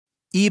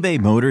eBay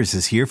Motors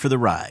is here for the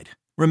ride.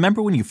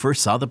 Remember when you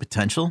first saw the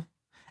potential?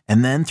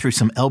 And then through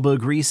some elbow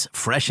grease,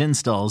 fresh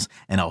installs,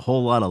 and a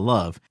whole lot of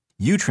love,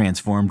 you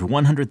transformed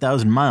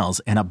 100,000 miles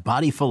and a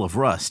body full of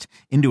rust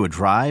into a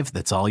drive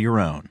that's all your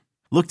own.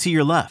 Look to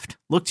your left.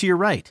 Look to your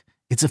right.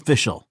 It's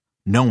official.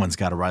 No one's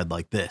got a ride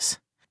like this.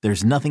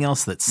 There's nothing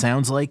else that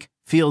sounds like,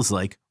 feels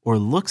like, or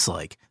looks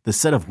like the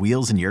set of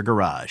wheels in your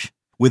garage.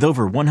 With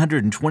over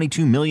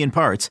 122 million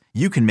parts,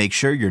 you can make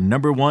sure your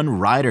number one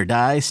ride or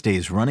die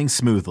stays running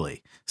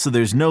smoothly. So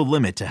there's no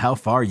limit to how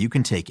far you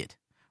can take it.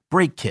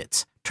 Brake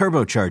kits,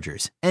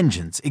 turbochargers,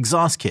 engines,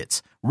 exhaust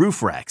kits,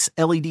 roof racks,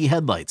 LED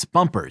headlights,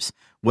 bumpers,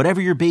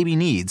 whatever your baby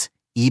needs,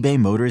 eBay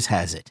Motors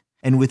has it.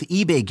 And with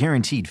eBay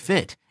Guaranteed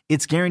Fit,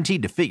 it's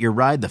guaranteed to fit your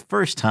ride the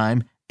first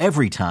time,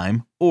 every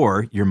time,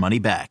 or your money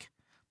back.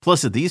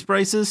 Plus at these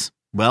prices,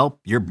 well,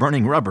 you're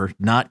burning rubber,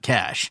 not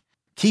cash.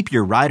 Keep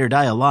your ride or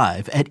die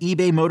alive at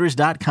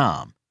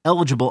ebaymotors.com.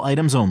 Eligible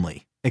items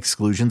only.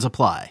 Exclusions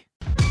apply.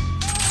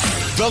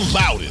 The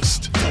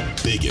loudest,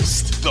 the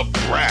biggest, the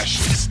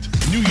brashest.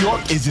 New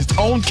York is its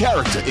own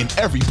character in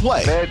every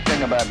play. The bad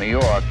thing about New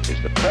York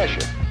is the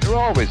pressure. You're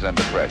always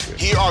under pressure.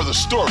 Here are the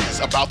stories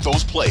about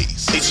those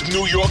plays. It's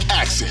New York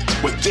Accent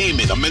with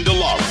Damon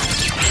Amendolara.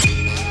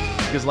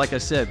 Because like I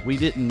said, we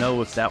didn't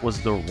know if that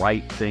was the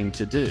right thing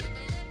to do.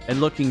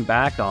 And looking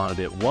back on it,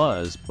 it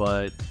was,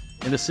 but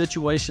in a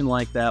situation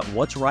like that,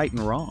 what's right and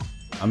wrong?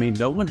 I mean,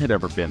 no one had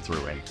ever been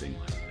through anything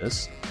like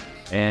this.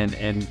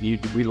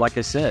 We, like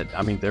I said,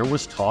 I mean, there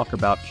was talk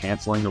about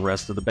canceling the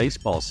rest of the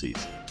baseball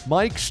season.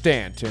 Mike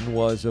Stanton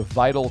was a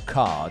vital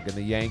cog in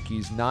the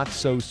Yankees'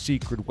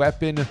 not-so-secret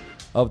weapon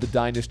of the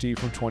dynasty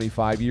from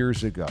 25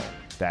 years ago,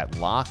 that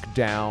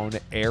lockdown,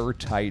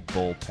 airtight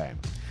bullpen.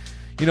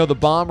 You know, the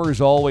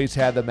Bombers always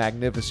had the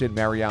magnificent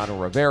Mariano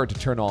Rivera to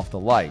turn off the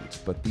lights,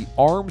 but the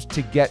arms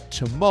to get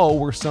to Mo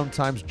were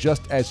sometimes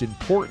just as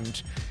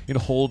important in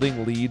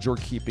holding leads or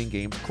keeping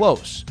games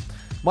close.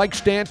 Mike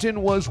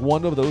Stanton was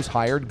one of those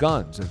hired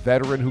guns, a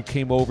veteran who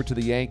came over to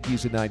the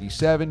Yankees in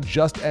 '97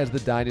 just as the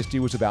dynasty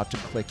was about to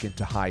click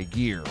into high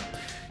gear.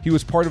 He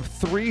was part of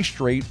 3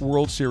 straight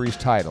World Series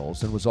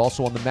titles and was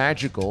also on the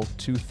magical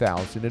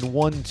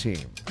 2001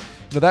 team.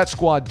 Now, that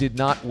squad did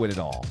not win it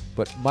all,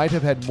 but might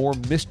have had more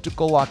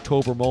mystical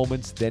October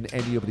moments than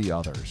any of the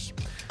others.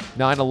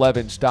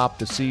 9/11 stopped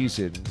the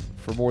season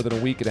for more than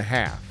a week and a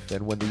half,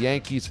 and when the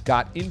Yankees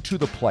got into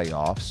the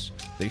playoffs,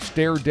 they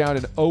stared down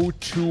an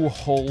 0-2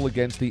 hole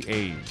against the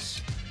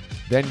A's.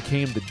 Then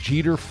came the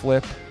Jeter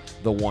flip,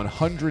 the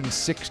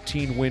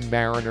 116-win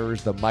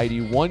Mariners, the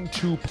mighty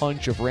 1-2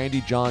 punch of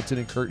Randy Johnson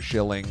and Curt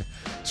Schilling,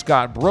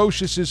 Scott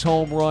Brosius'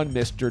 home run,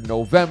 Mr.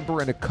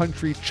 November, and a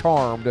country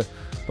charmed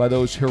by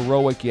those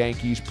heroic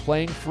Yankees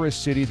playing for a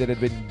city that had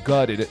been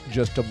gutted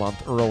just a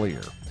month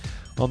earlier.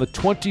 On the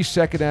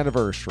 22nd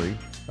anniversary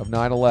of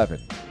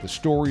 9/11, the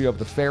story of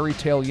the fairy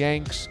tale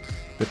Yanks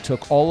that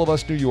took all of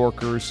us New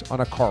Yorkers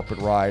on a carpet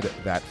ride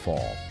that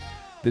fall.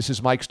 This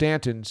is Mike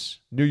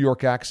Stanton's New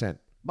York Accent.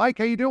 Mike,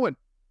 how you doing?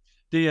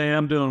 DA,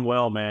 I'm doing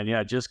well, man.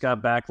 Yeah, just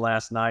got back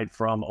last night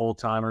from Old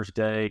Timers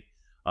Day.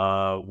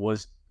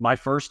 Was my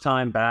first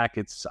time back.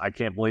 I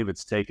can't believe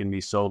it's taken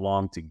me so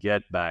long to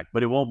get back,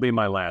 but it won't be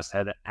my last.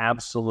 Had an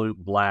absolute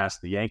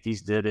blast. The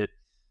Yankees did it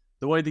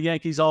the way the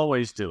Yankees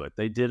always do it.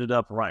 They did it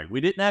upright.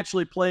 We didn't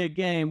actually play a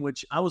game,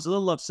 which I was a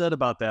little upset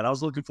about that. I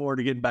was looking forward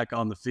to getting back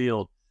on the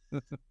field,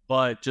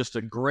 but just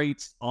a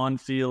great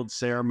on-field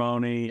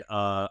ceremony,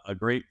 a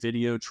great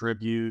video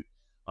tribute.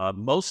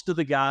 Most of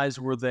the guys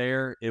were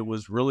there. It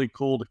was really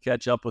cool to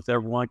catch up with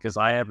everyone because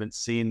I haven't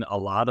seen a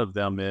lot of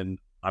them in,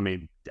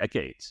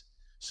 decades.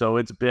 So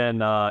it's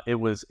been, it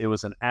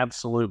was an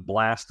absolute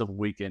blast of a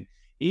weekend,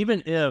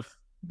 even if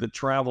the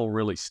travel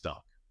really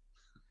stuck.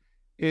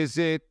 Is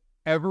it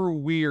ever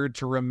weird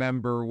to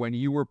remember when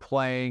you were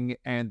playing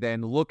and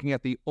then looking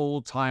at the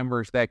old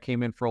timers that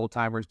came in for Old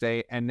Timers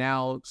Day and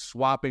now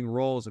swapping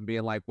roles and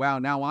being like, wow,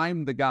 now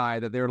I'm the guy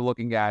that they're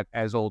looking at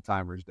as Old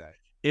Timers Day?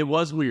 It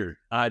was weird.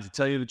 To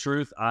tell you the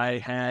truth,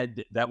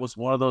 that was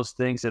one of those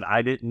things that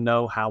I didn't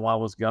know how I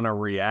was going to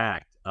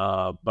react.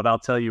 But I'll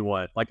tell you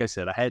what, like I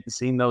said, I hadn't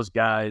seen those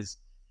guys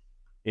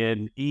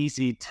in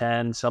easy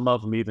 10, some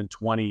of them even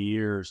 20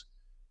 years.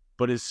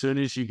 But as soon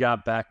as you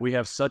got back, we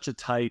have such a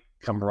tight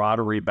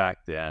camaraderie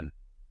back then.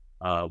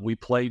 We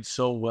played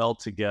so well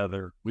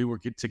together. We were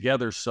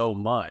together so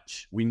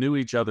much. We knew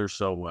each other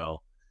so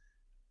well.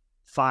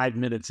 5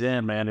 minutes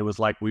in, man, it was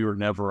like we were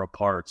never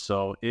apart.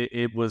 So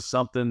it was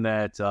something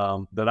that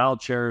I'll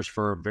cherish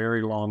for a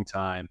very long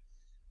time.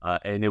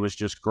 And it was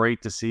just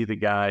great to see the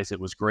guys. It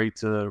was great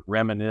to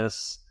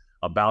reminisce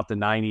about the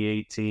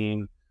 98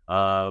 team,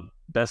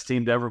 best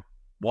team to ever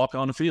walk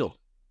on the field.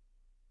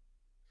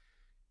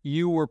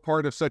 You were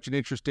part of such an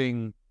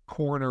interesting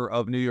corner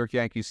of New York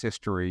Yankees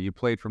history. You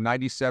played from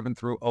 97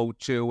 through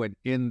 02, and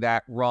in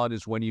that run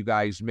is when you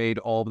guys made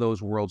all of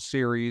those World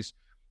Series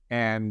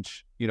and,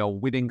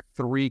 winning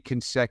 3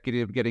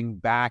 consecutive, getting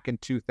back in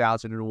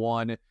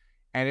 2001.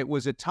 And it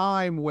was a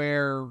time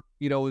where,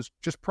 it was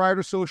just prior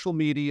to social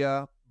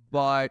media,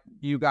 but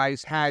you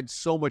guys had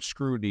so much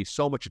scrutiny,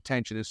 so much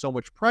attention, and so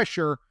much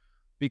pressure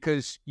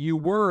because you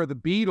were the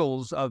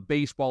Beatles of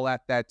baseball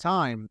at that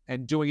time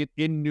and doing it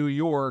in New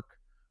York,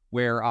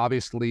 where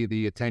obviously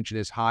the attention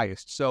is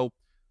highest. So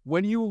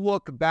when you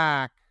look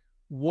back,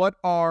 what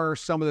are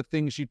some of the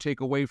things you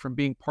take away from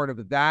being part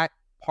of that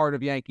part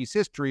of Yankees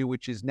history,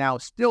 which is now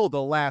still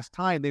the last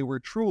time they were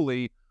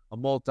truly a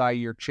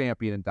multi-year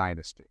champion and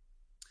dynasty?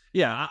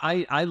 Yeah,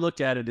 I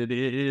look at it. It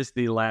is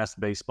the last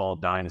baseball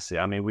dynasty.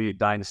 I mean,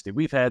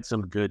 we've had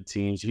some good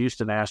teams.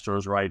 Houston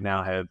Astros right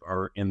now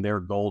are in their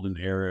golden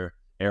era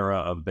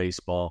of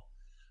baseball.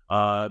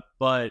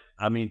 But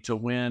I mean, to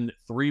win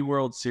 3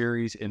 World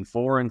Series in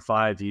 4 and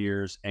 5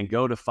 years and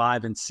go to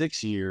 5 and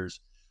 6 years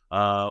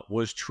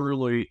was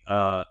truly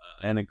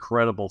an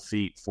incredible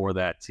feat for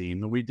that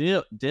team. And we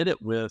did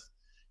it with,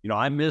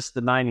 I missed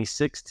the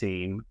 96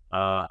 team.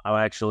 I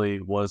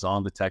actually was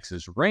on the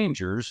Texas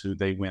Rangers, who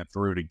they went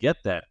through to get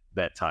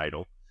that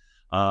title.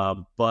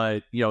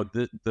 But,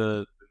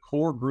 the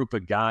core group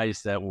of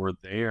guys that were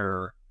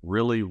there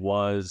really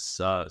was,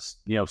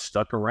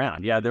 stuck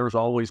around. Yeah, there was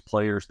always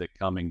players that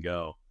come and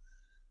go.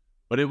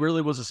 But it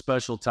really was a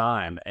special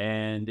time.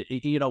 And,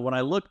 when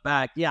I look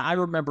back, yeah, I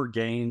remember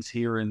games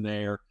here and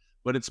there,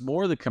 but it's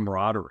more the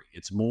camaraderie.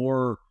 It's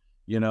more,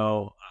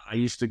 I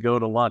used to go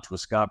to lunch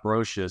with Scott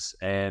Brocious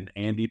and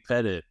Andy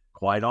Pettit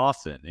quite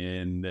often.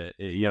 And,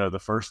 the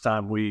first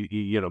time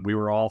we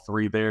were all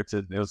three there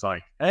it was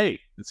like, hey,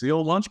 it's the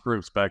old lunch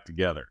groups back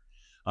together.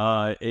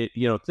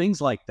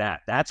 Things like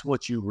that. That's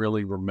what you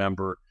really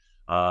remember.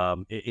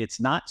 It's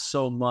not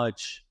so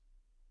much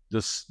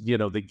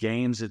the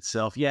games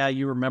itself. Yeah,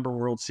 you remember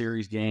World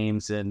Series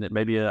games and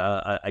maybe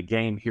a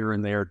game here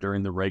and there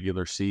during the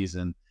regular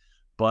season,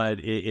 but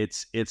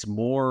it's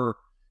more,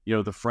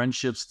 the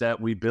friendships that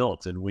we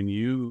built. And when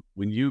you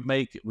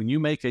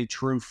make a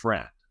true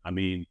friend, I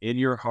mean, in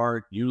your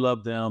heart, you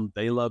love them,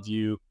 they love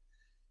you.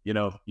 You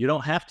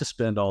don't have to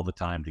spend all the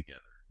time together.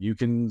 You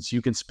can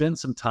spend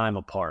some time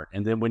apart,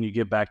 and then when you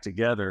get back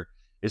together,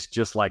 it's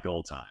just like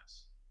old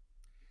times.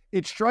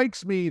 It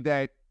strikes me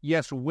that,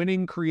 yes,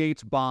 winning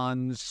creates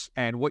bonds,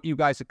 and what you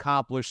guys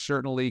accomplish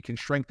certainly can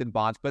strengthen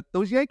bonds, but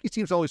those Yankees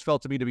teams always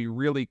felt to me to be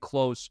really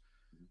close,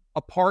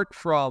 apart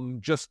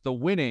from just the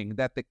winning,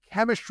 that the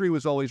chemistry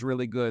was always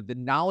really good, the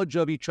knowledge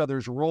of each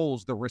other's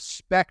roles, the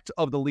respect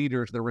of the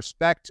leaders, the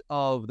respect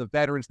of the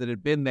veterans that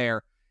had been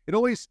there.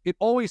 It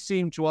always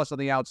seemed to us on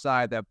the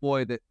outside that,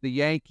 boy, that the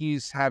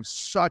Yankees have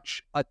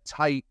such a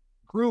tight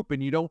group,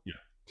 and you don't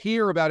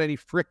hear about any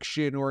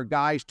friction or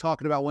guys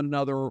talking about one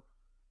another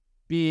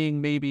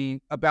being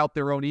maybe about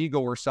their own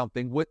ego or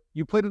something.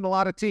 You played in a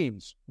lot of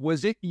teams.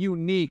 Was it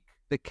unique,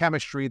 the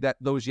chemistry that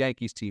those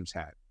Yankees teams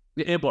had?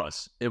 It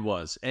was.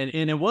 And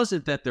it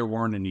wasn't that there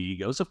weren't any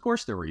egos. Of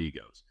course there were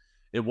egos.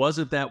 It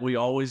wasn't that we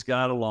always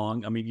got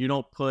along. I mean, you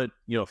don't put,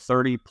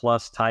 30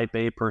 plus type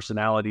A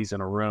personalities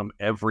in a room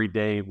every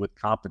day with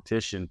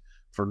competition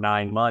for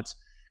 9 months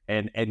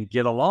and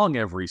get along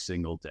every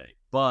single day.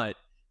 But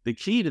the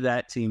key to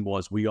that team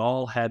was we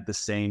all had the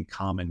same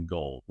common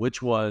goal,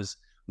 which was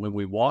when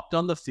we walked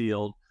on the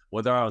field,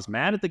 whether I was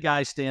mad at the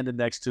guy standing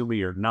next to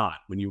me or not,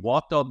 when you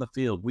walked on the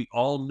field, we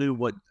all knew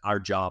what our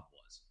job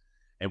was.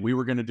 And we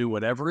were going to do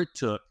whatever it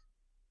took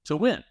to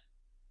win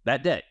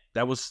that day.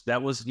 That was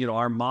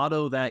our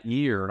motto that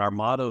year, and our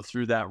motto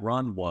through that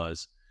run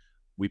was,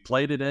 we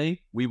play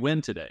today, we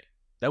win today.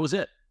 That was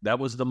it. That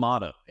was the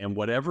motto. And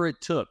whatever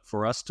it took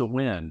for us to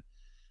win,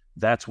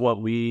 that's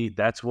what we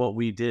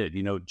did.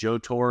 Joe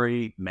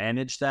Torre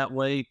managed that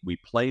way. We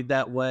played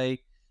that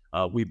way.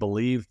 We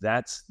believe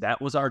that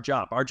was our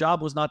job. Our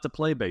job was not to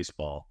play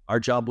baseball.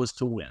 Our job was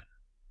to win.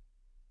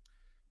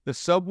 The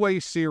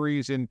Subway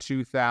Series in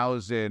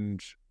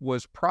 2000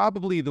 was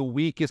probably the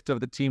weakest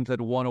of the teams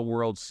that won a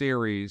World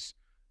Series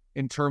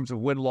in terms of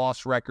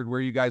win-loss record,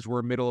 where you guys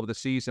were middle of the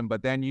season.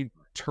 But then you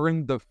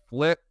turned the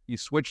flip. You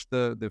switched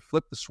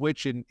flip the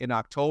switch in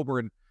October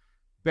and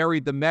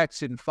buried the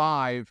Mets in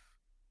 5.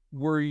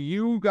 Were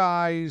you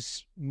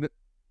guys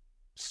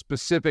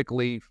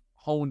specifically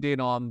honed in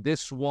on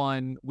this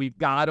one? We've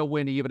got to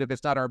win, even if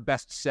it's not our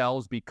best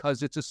selves,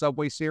 because it's a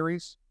Subway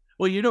Series?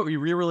 Well,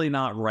 you're really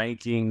not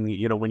ranking,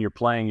 when you're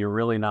playing, you're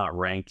really not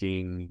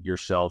ranking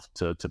yourself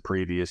to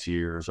previous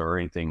years or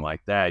anything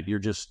like that.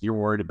 You're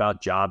worried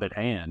about job at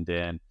hand.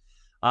 And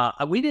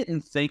we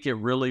didn't think it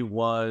really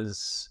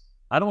was,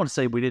 I don't want to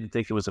say we didn't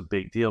think it was a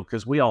big deal,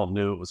 because we all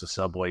knew it was a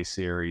Subway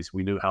Series.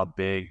 We knew how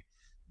big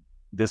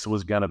this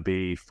was going to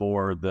be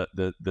for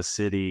the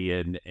city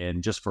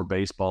and just for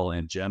baseball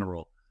in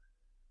general.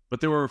 But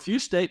there were a few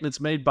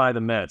statements made by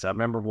the Mets. I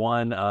remember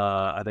one,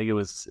 I think it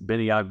was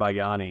Benny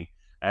Agbayani,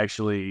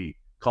 actually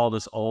called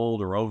us old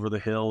or over the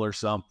hill or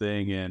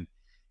something. And,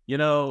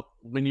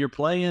 when you're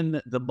playing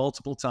the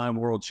multiple time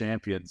world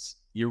champions,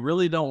 you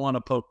really don't want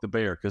to poke the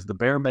bear, because the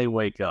bear may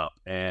wake up.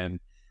 And,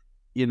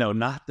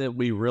 not that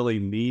we really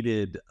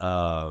needed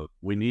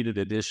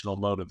additional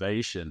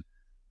motivation,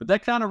 but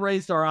that kind of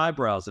raised our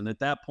eyebrows. And at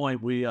that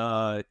point, we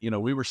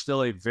were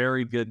still a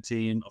very good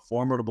team, a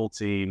formidable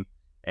team.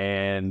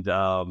 And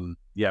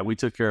we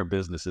took care of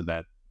business in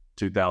that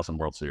 2000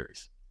 World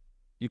Series.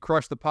 You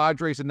crushed the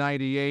Padres in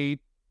 98,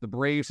 the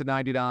Braves in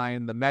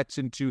 99, the Mets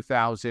in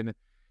 2000.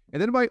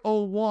 And then by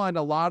 01,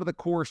 a lot of the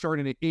core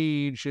starting to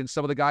age, and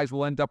some of the guys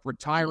will end up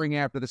retiring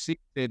after the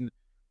season.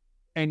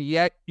 And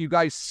yet, you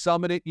guys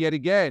summon it yet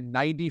again.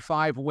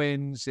 95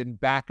 wins and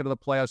back into the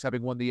playoffs,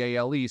 having won the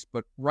AL East.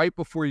 But right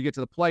before you get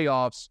to the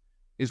playoffs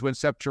is when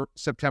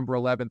September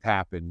 11th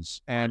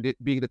happens. And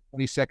it being the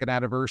 22nd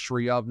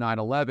anniversary of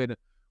 9/11,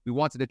 we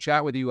wanted to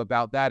chat with you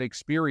about that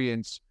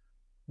experience.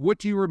 What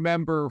do you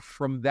remember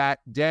from that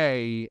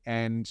day?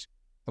 And,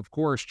 of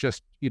course,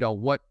 just,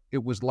 what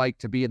it was like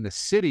to be in the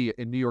city,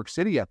 in New York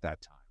City at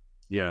that time.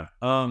 Yeah.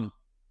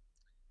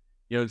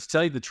 To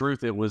tell you the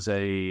truth, it was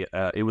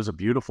a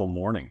beautiful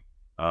morning.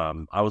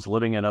 I was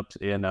living in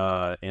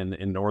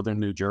northern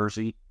New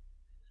Jersey.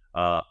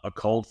 A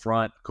cool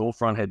front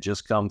had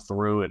just come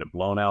through. It had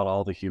blown out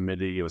all the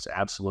humidity. It was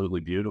absolutely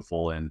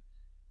beautiful. And,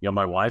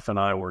 my wife and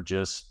I were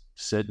just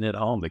sitting at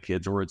home. The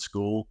kids were at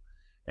school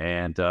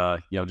and,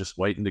 just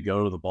waiting to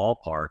go to the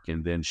ballpark.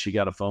 And then she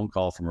got a phone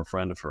call from a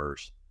friend of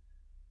hers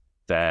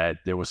that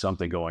there was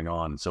something going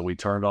on. So we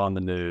turned on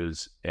the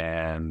news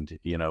and,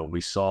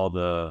 we saw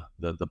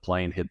the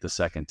plane hit the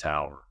second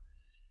tower,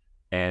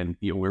 and,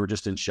 we were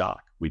just in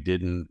shock.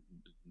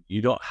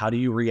 How do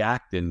you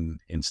react in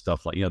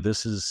stuff like,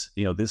 this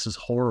is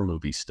horror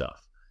movie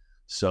stuff.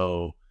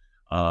 So,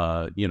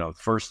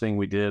 first thing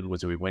we did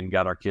was we went and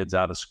got our kids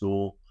out of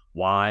school.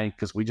 Why?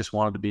 Because we just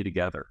wanted to be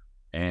together.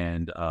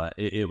 And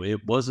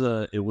it was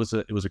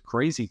a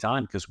crazy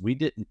time because we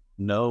didn't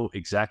know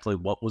exactly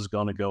what was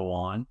going to go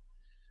on.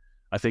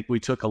 I think we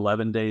took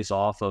 11 days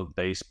off of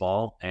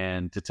baseball,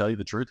 and to tell you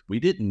the truth, we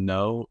didn't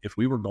know if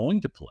we were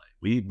going to play.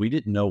 We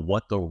didn't know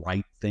what the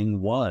right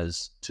thing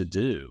was to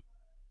do.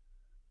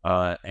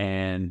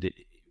 And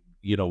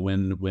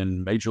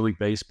when Major League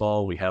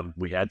Baseball, we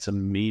had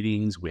some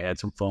meetings, we had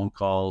some phone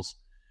calls,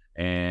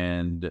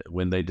 and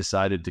when they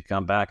decided to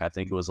come back, I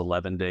think it was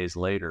 11 days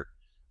later.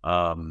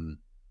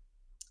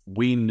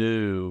 We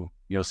knew,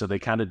 so they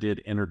kind of did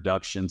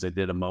introductions. They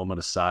did a moment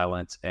of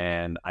silence.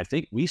 And I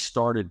think we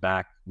started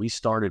back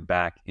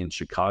in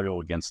Chicago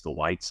against the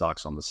White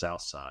Sox on the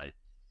South Side.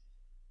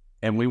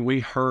 And when we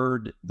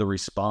heard the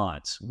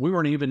response, we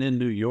weren't even in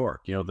New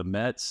York. The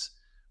Mets,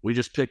 we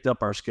just picked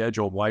up our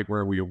schedule right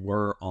where we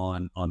were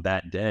on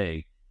that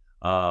day.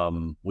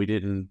 We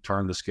didn't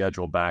turn the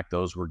schedule back.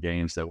 Those were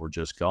games that were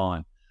just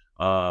gone.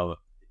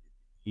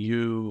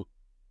 You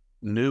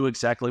knew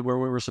exactly where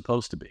we were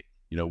supposed to be.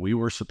 We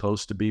were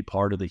supposed to be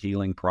part of the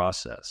healing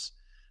process.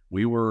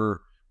 We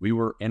were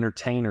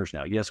entertainers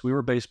now. Yes, we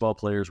were baseball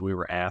players, we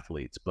were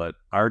athletes, but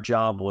our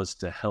job was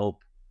to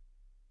help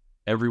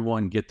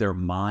everyone get their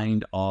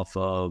mind off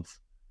of,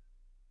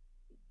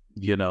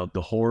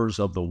 the horrors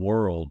of the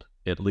world,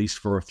 at least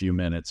for a few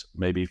minutes,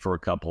 maybe for a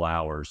couple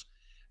hours.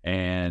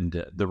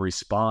 And the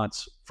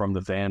response from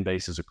the fan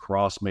bases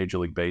across Major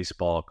League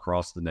Baseball,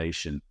 across the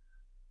nation,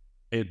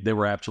 they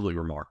were absolutely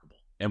remarkable.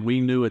 And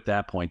we knew at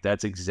that point,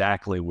 that's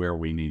exactly where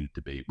we needed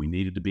to be. We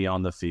needed to be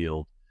on the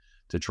field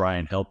to try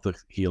and help the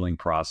healing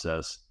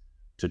process,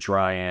 to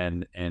try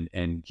and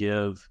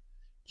give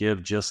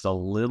just a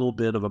little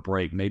bit of a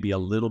break, maybe a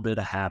little bit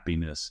of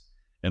happiness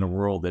in a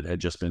world that had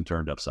just been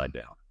turned upside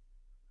down.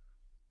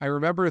 I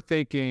remember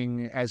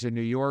thinking as a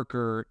New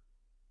Yorker,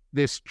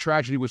 this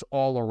tragedy was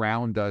all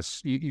around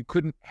us. You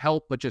couldn't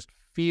help but just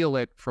feel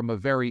it from a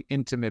very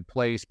intimate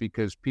place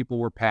because people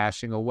were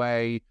passing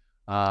away.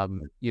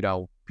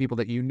 People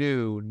that you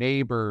knew,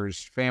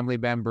 neighbors, family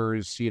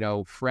members,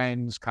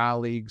 friends,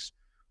 colleagues.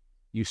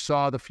 You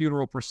saw the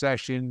funeral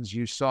processions,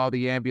 you saw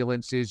the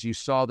ambulances, you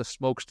saw the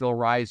smoke still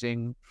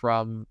rising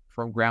from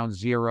ground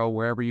zero,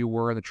 wherever you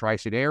were in the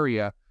Tri-State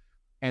area.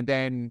 And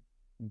then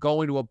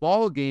going to a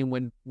ball game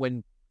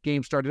when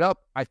game started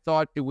up, I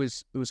thought it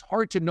was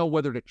hard to know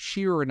whether to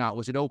cheer or not.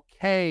 Was it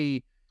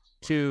okay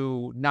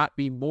to not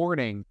be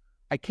mourning?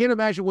 I can't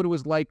imagine what it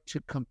was like to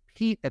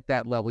compete at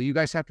that level. You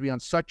guys have to be on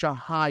such a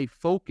high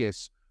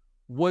focus.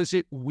 Was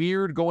it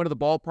weird going to the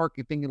ballpark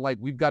and thinking like,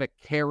 we've got to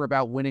care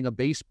about winning a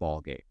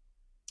baseball game?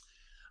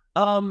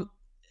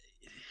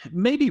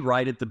 Maybe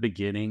right at the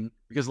beginning,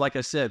 because like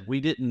I said, we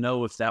didn't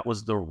know if that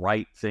was the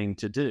right thing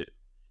to do.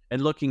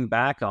 And looking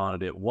back on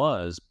it, it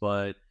was.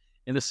 But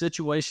in a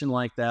situation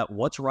like that,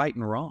 what's right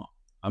and wrong?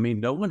 I mean,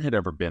 no one had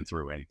ever been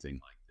through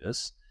anything like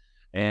this.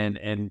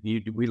 And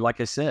we,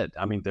 like I said,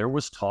 I mean, there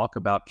was talk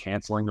about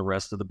canceling the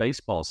rest of the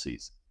baseball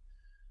season.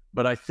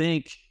 But I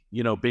think,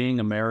 being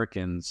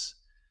Americans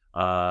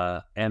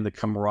and the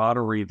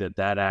camaraderie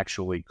that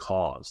actually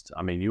caused.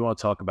 I mean, you want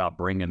to talk about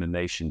bringing a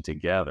nation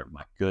together.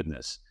 My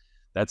goodness,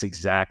 that's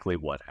exactly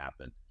what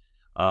happened.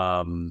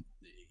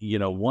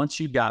 Once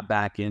you got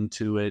back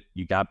into it,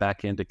 you got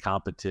back into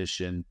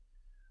competition.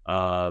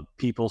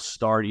 People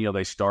started,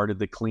 they started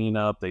the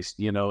cleanup. They,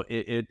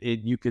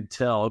 you could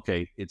tell,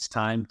 okay, it's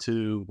time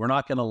to, we're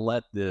not going to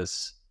let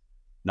this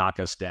knock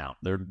us down.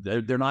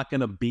 They're not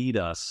going to beat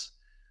us,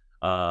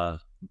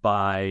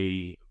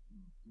 by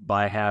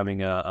by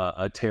having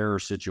a terror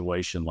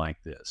situation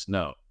like this.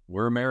 No,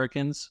 we're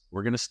Americans.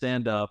 We're going to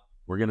stand up.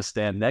 We're going to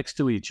stand next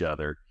to each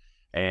other.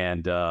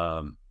 And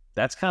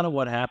that's kind of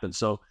what happened.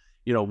 So,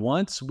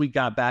 once we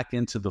got back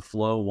into the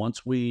flow,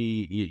 once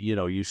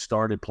you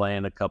started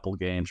playing a couple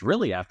games,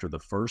 really after the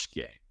first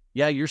game,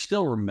 yeah, you're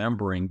still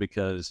remembering,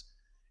 because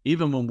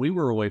even when we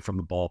were away from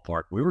the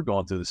ballpark, we were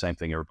going through the same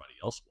thing everybody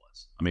else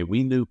was. I mean,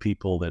 we knew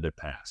people that had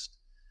passed.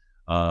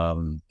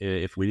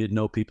 If we didn't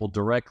know people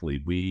directly,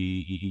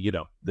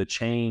 the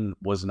chain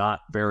was not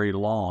very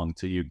long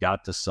till you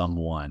got to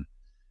someone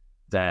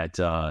that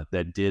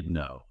did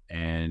know,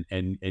 and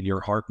your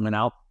heart went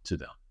out to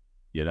them,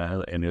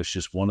 and it's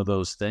just one of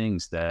those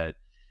things that,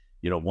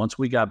 once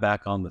we got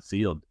back on the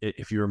field,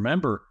 if you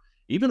remember,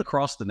 even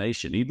across the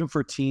nation, even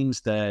for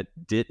teams that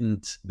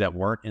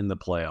weren't in the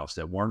playoffs,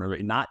 that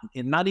weren't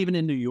not even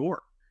in New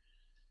York,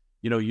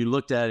 you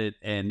looked at it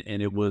and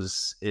it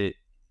was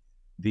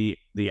the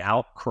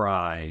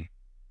outcry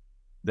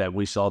that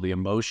we saw, the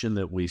emotion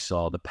that we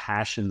saw, the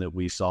passion that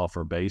we saw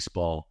for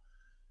baseball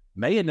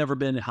may have never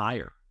been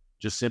higher,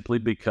 just simply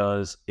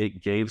because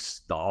it gave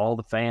all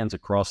the fans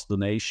across the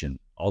nation,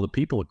 all the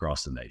people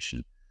across the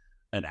nation,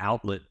 an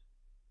outlet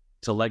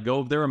to let go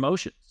of their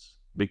emotions,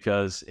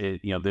 because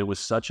there was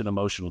such an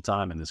emotional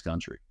time in this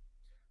country.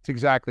 That's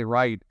exactly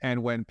right.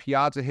 And when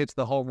Piazza hits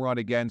the home run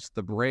against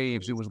the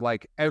Braves, it was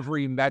like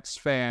every Mets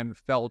fan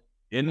felt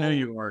in New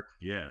York.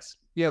 Yes.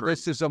 Yeah, True.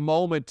 This is a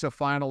moment to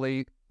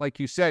finally, like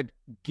you said,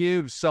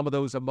 give some of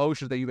those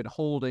emotions that you've been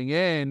holding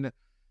in.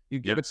 You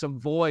give it some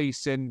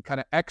voice and kind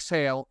of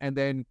exhale. And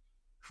then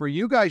for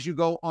you guys, you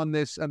go on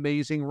this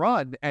amazing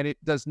run. And it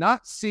does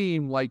not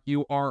seem like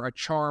you are a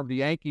charmed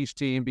Yankees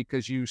team,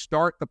 because you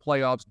start the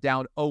playoffs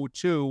down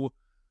 0-2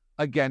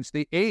 against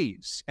the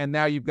A's. And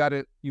now you've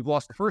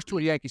lost the first two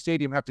at Yankee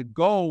Stadium, have to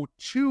go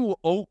to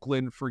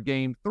Oakland for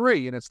game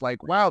 3. And it's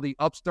like, wow, the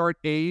upstart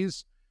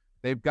A's,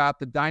 they've got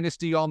the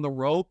dynasty on the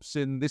ropes,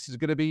 and this is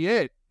going to be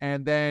it.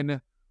 And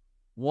then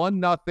 1-0,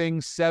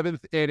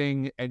 7th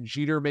inning, and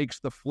Jeter makes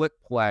the flip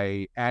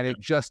play, and it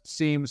just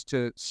seems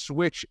to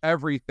switch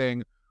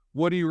everything.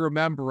 What do you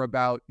remember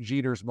about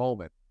Jeter's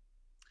moment?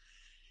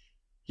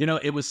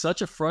 It was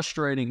such a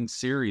frustrating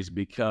series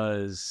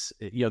because,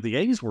 the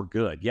A's were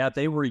good. Yeah,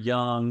 they were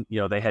young.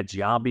 They had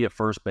Giambi at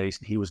first base,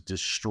 and he was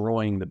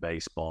destroying the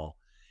baseball.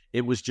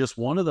 It was just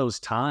one of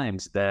those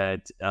times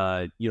that,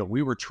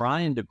 we were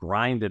trying to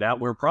grind it out.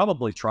 We were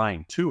probably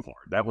trying too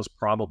hard. That was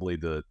probably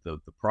the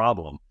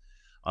problem.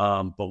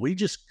 But we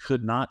just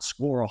could not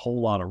score a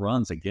whole lot of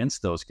runs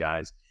against those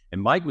guys.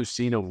 And Mike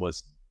Mussina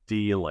was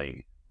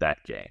dealing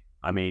that game.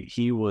 I mean,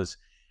 he was,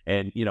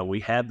 and, we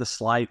had the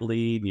slight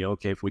lead,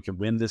 okay, if we can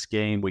win this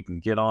game, we can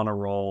get on a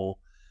roll.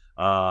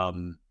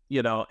 And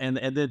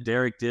then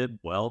Derek did,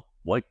 well,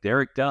 what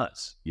Derek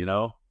does,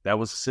 that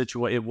was a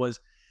situation. It was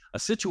a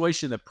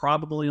situation that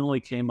probably only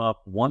came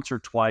up once or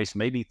twice,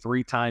 maybe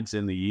 3 times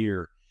in the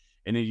year.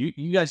 And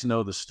you guys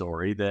know the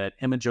story that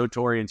him and Joe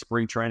Torre in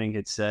spring training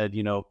had said,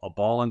 a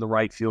ball in the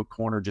right field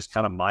corner, just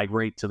kind of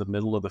migrate to the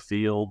middle of the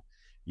field.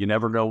 You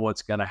never know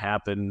what's going to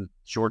happen.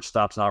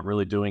 Shortstop's not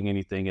really doing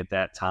anything at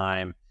that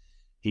time.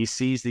 He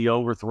sees the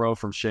overthrow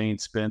from Shane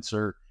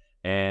Spencer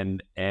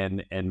and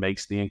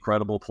makes the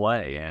incredible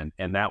play.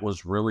 And that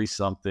was really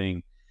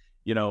something,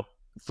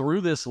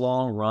 through this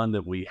long run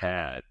that we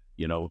had,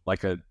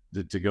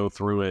 to go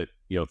through it,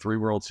 3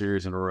 World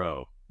Series in a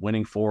row,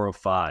 winning 4 of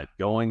 5,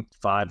 going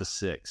 5 of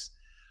 6.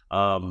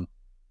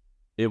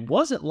 It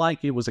wasn't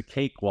like it was a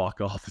cakewalk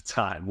all the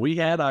time. We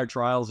had our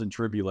trials and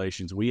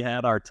tribulations. We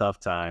had our tough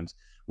times.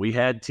 We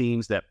had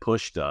teams that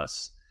pushed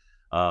us.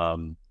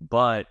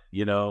 But,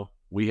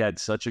 we had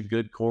such a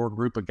good core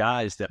group of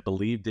guys that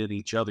believed in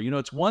each other.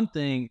 It's one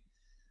thing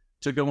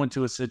to go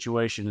into a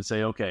situation and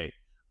say, okay,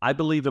 I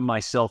believe in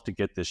myself to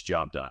get this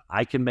job done.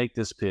 I can make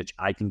this pitch.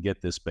 I can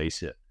get this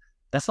base hit.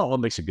 That's not what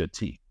makes a good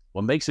team.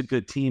 What makes a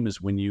good team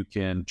is when you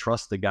can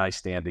trust the guy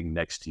standing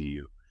next to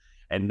you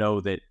and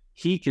know that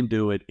he can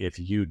do it if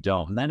you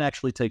don't. And that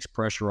actually takes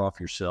pressure off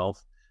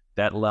yourself.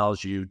 That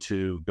allows you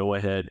to go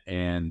ahead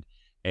and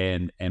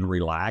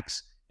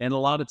relax. And a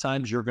lot of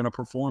times you're going to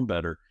perform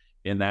better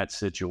in that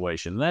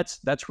situation.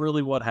 That's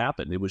really what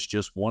happened. It was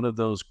just one of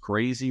those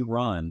crazy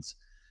runs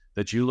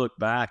that you look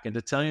back, and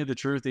to tell you the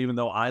truth, even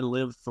though I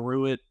lived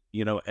through it,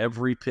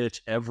 every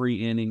pitch, every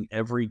inning,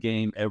 every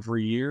game,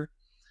 every year,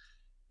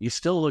 you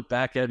still look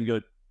back at it and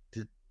go,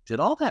 did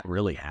all that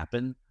really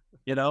happen?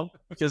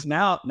 Because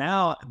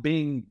now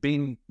being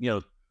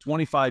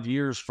 25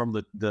 years from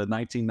the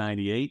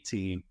 1998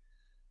 team,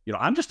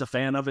 I'm just a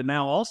fan of it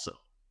now also.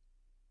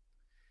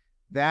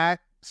 That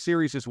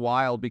series is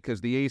wild because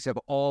the A's have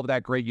all of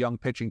that great young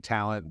pitching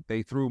talent.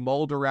 They threw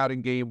Mulder out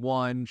in game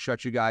 1,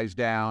 shut you guys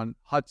down.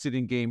 Hudson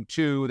in game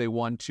 2, they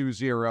won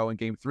 2-0. In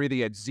game 3, they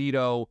had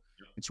Zito.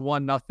 It's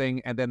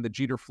 1-0, and then the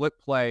Jeter flip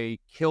play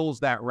kills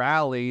that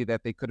rally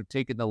that they could have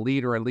taken the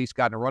lead or at least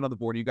gotten a run on the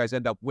board. You guys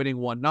end up winning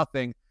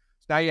 1-0.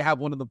 So now you have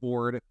one on the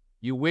board.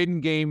 You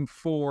win game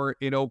 4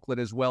 in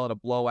Oakland as well in a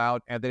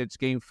blowout, and then it's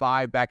game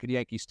 5 back at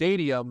Yankee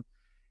Stadium.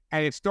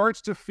 And it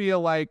starts to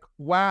feel like,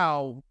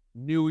 wow,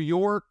 New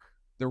York,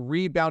 the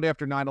rebound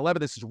after 9/11.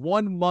 This is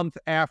 1 month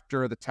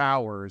after the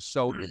towers,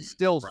 so it's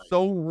still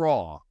so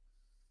raw.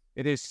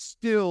 It is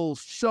still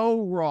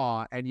so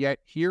raw, and yet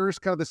here's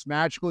kind of this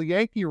magical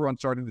Yankee run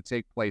starting to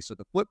take place. So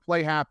the flip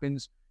play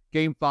happens,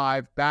 Game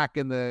 5, back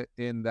in the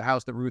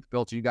house that Ruth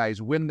built. You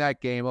guys win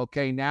that game.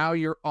 Okay, now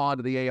you're on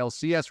to the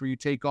ALCS where you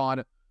take on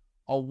a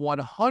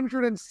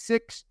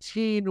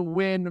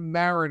 116-win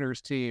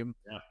Mariners team.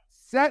 Yeah.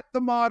 Set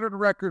the modern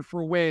record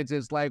for wins.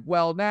 Is like,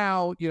 well,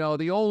 now,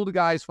 the old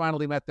guys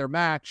finally met their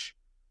match,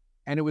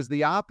 and it was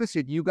the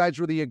opposite. You guys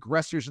were the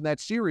aggressors in that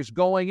series.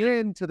 Going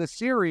into the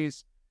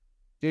series,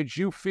 did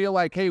you feel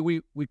like, hey,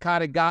 we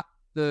kind of got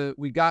the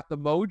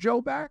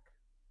mojo back?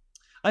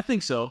 I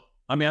think so.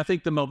 I mean, I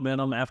think the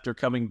momentum after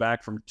coming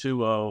back from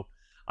 2-0,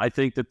 I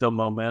think that the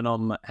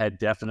momentum had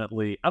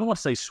definitely, I don't want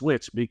to say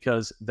switched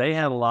because they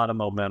had a lot of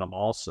momentum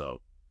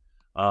also.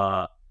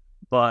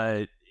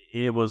 But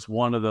it was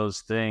one of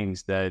those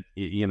things that,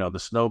 the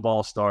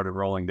snowball started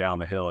rolling down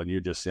the hill and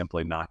you're just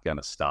simply not going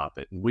to stop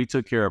it. And we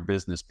took care of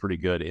business pretty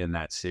good in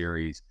that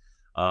series.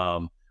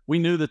 We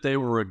knew that they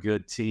were a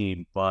good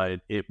team, but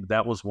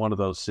that was one of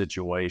those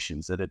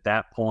situations that at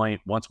that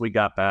point, once we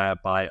got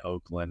back by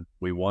Oakland,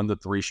 we won the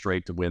 3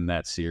 straight to win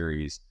that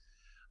series.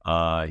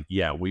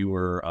 We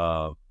were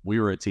a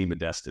team of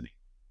destiny.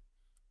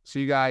 So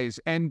you guys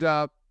end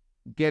up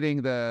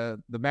getting the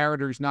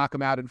Mariners, knock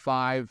them out in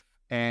 5,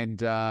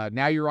 and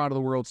now you're on to the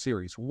World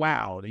Series.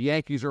 Wow, the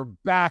Yankees are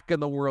back in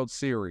the World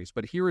Series.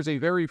 But here is a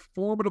very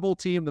formidable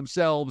team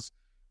themselves,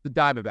 the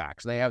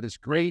Diamondbacks. They have this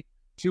great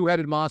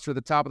two-headed monster at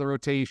the top of the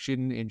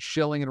rotation in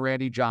Schilling and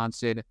Randy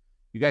Johnson.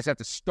 You guys have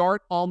to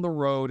start on the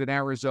road in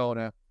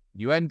Arizona.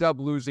 You end up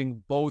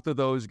losing both of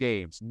those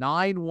games.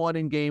 9-1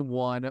 in Game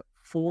 1,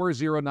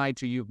 4-0 night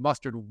 2. You've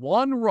mustered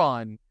 1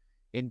 run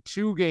in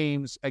 2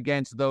 games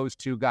against those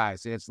 2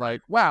 guys. And it's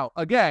like, wow,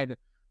 again,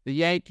 the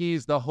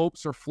Yankees, the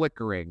hopes are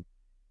flickering.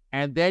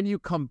 And then you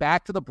come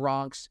back to the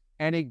Bronx,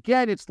 and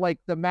again, it's like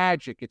the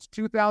magic. It's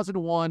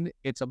 2001.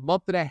 It's a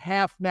month and a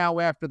half now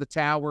after the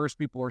towers.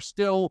 People are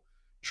still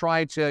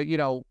trying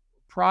to,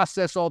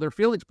 process all their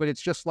feelings, but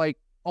it's just like,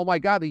 oh my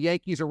God, the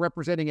Yankees are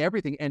representing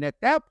everything. And at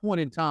that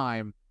point in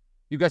time,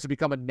 you guys have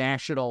become a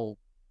national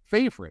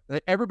favorite.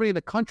 Everybody in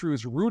the country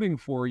was rooting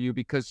for you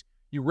because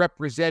you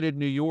represented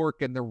New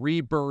York and the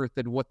rebirth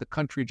and what the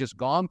country had just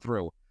gone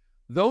through.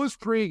 Those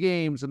 3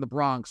 games in the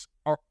Bronx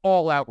are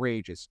all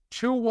outrageous.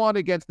 2-1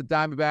 against the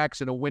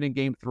Diamondbacks in a win in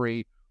Game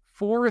 3,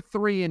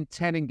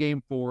 4-3-10 in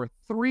Game 4,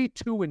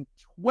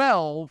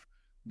 3-2-12.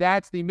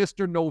 That's the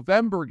Mr.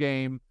 November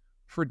game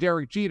for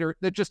Derek Jeter,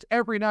 that just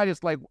every night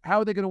is like,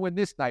 how are they going to win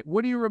this night?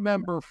 What do you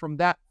remember from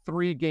that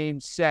 3-game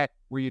set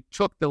where you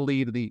took the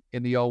lead in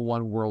the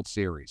 0-1 World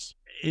Series?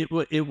 It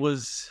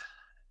was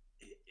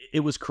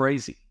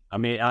crazy. I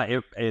mean,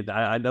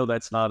 I know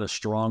that's not a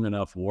strong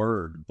enough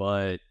word,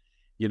 but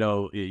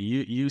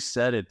you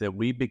said it, that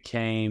we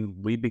became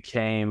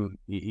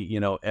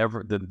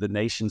ever the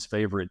nation's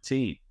favorite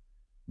team,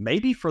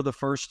 maybe for the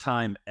first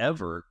time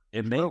ever,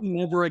 and maybe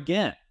never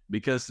again.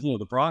 Because,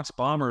 the Bronx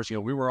Bombers,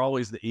 we were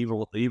always the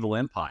evil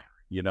empire.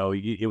 You go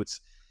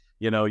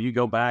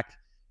back,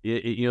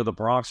 the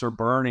Bronx are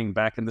burning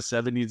back in the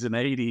 70s and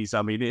 80s.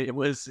 I mean,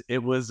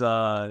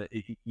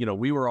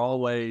 we were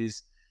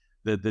always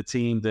the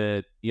team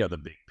that, the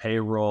big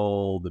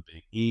payroll, the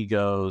big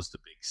egos, the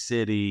big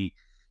city,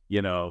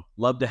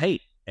 love to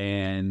hate.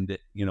 And,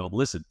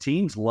 listen,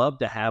 teams love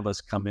to have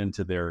us come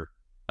into their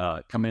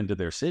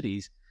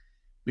cities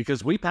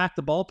because we pack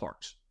the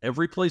ballparks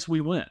every place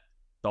we went.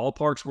 The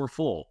ballparks were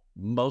full.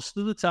 Most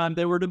of the time,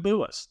 they were to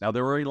boo us. Now,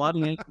 there were a lot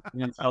of Yankees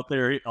fans out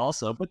there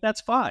also, but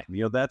that's fine.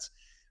 That's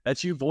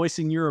you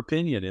voicing your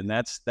opinion, and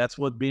that's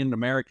what being an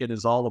American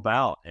is all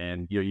about.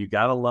 And you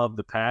got to love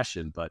the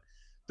passion. But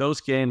those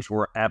games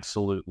were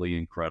absolutely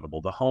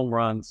incredible. The home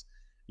runs,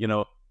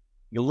 you're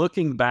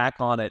looking back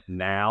on it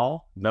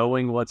now,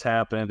 knowing what's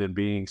happened and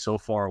being so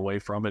far away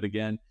from it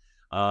again,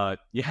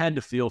 you had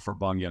to feel for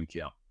Bong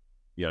Young-Kim.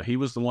 He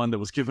was the one that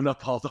was giving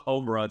up all the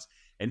home runs,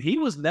 and he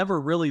was never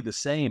really the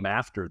same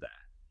after that.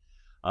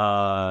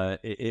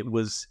 It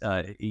was,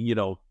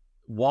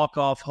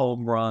 walk-off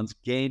home runs,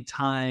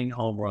 game-tying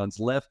home runs,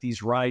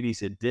 lefties,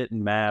 righties, it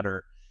didn't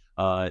matter.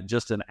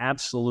 Just an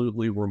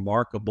absolutely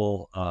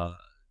remarkable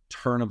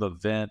turn of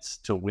events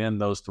to win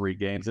those 3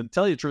 games. And to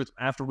tell you the truth,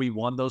 after we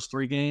won those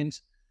 3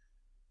 games,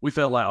 we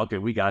felt like, okay,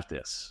 we got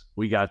this.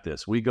 We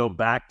go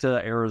back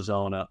to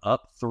Arizona,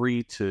 up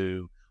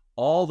 3-2.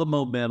 All the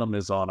momentum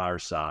is on our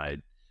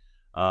side.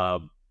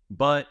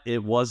 But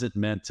it wasn't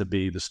meant to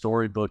be. The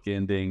storybook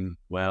ending,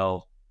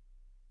 well,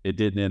 it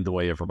didn't end the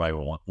way everybody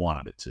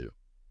wanted it to.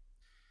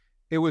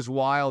 It was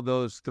wild,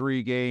 those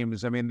 3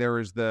 games. I mean,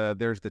 there's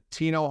the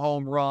Tino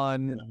home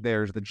run,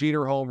 there's the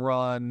Jeter home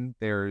run,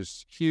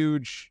 there's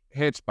huge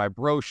hits by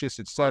Brocious,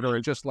 et cetera.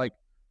 It's just like,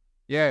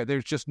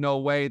 there's just no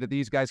way that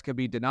these guys can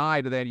be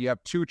denied. And then you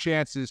have 2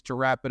 chances to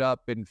wrap it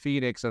up in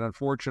Phoenix, and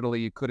unfortunately,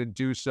 you couldn't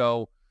do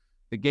so.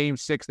 the Game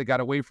 6 that got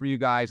away from you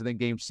guys, and then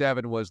Game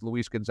 7 was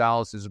Luis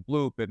Gonzalez's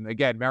bloop. And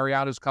again,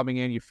 Mariano's coming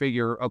in. You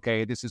figure,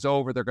 okay, this is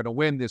over. They're going to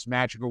win this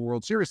magical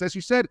World Series. As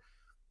you said,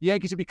 the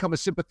Yankees have become a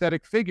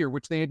sympathetic figure,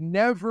 which they had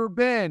never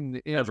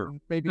been in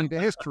maybe the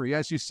history,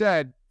 as you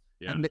said.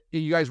 Yeah. And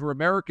you guys were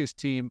America's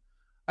team.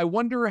 I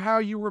wonder how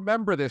you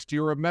remember this. Do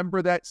you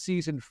remember that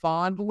season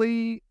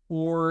fondly,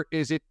 or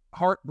is it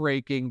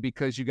heartbreaking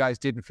because you guys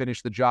didn't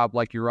finish the job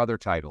like your other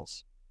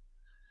titles?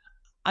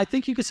 I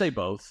think you could say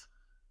both.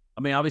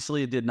 I mean,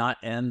 obviously, it did not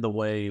end the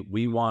way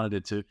we wanted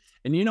it to.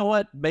 And you know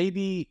what?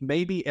 Maybe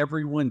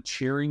everyone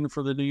cheering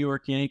for the New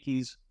York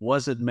Yankees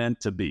wasn't meant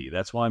to be.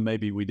 That's why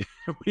maybe we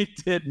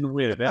didn't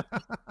win.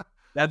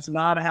 That's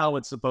not how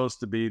it's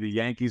supposed to be. The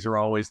Yankees are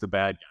always the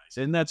bad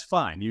guys, and that's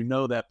fine. You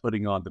know that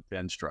putting on the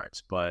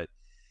pinstripes. But,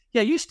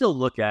 yeah, you still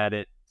look at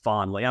it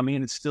fondly. I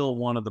mean, it's still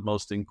one of the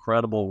most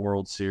incredible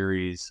World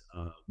Series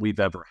we've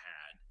ever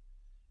had.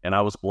 And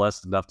I was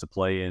blessed enough to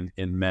play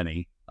in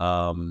many.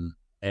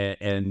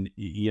 And,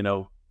 you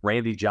know,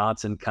 Randy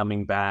Johnson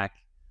coming back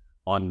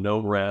on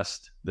no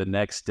rest the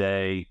next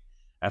day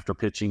after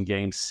pitching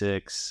Game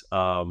 6,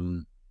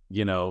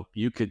 you know,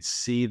 you could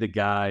see the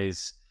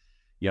guys,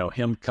 you know,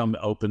 him come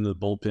open the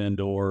bullpen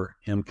door,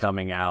 him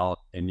coming out,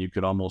 and you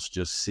could almost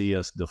just see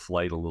us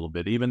deflate a little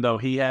bit. Even though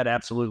he had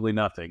absolutely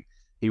nothing,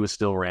 he was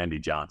still Randy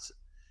Johnson.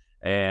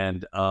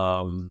 And,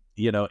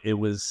 you know, it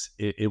was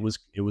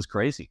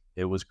crazy.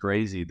 It was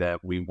crazy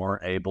that we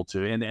weren't able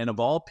to, and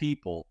of all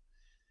people,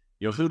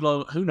 you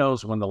know, who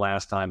knows when the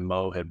last time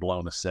Mo had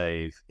blown a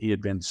save. He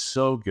had been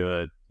so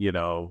good, you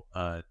know,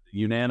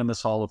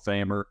 unanimous Hall of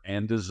Famer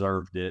and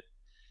deserved it.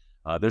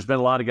 There's been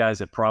a lot of guys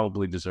that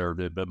probably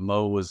deserved it, but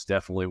Mo was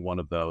definitely one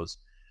of those.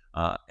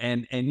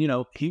 And you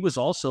know, he was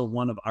also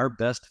one of our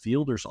best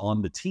fielders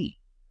on the team.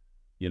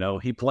 You know,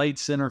 he played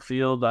center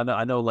field.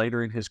 I know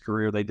later in his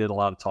career, they did a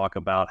lot of talk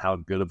about how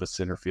good of a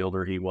center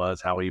fielder he was,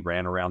 how he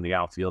ran around the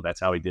outfield. That's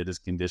how he did his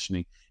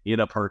conditioning. He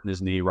ended up hurting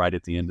his knee right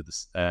at the end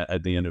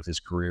of his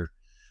career.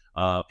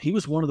 He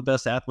was one of the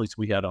best athletes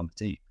we had on the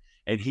team,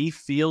 and he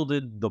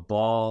fielded the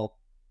ball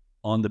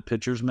on the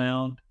pitcher's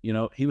mound. You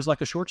know, he was like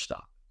a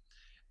shortstop,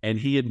 and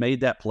he had made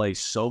that play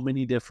so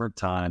many different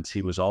times.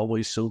 He was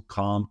always so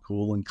calm,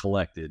 cool, and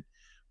collected,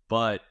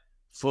 but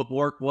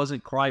footwork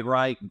wasn't quite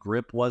right.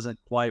 Grip wasn't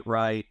quite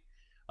right.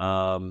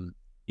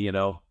 You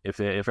know, if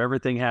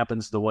everything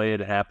happens the way it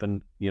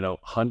happened, you know,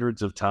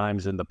 hundreds of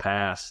times in the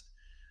past,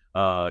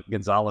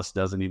 Gonzalez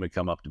doesn't even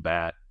come up to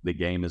bat. The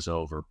game is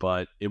over.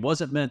 But it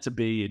wasn't meant to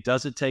be. It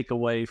doesn't take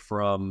away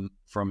from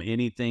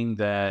anything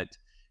that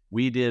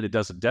we did. It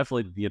doesn't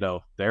definitely, you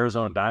know, the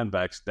Arizona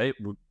Diamondbacks,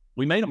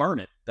 we made them earn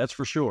it. That's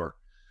for sure.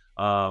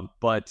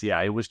 But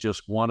yeah, it was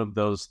just one of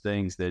those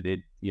things that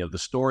you know, the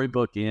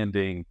storybook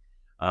ending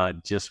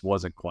just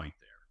wasn't quite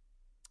there.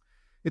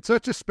 It's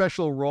such a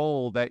special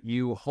role that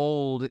you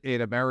hold in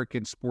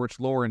American sports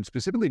lore, and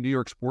specifically New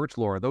York sports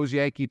lore. Those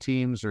Yankee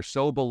teams are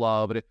so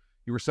beloved.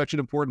 You were such an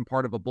important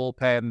part of a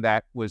bullpen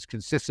that was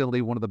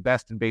consistently one of the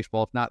best in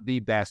baseball, if not the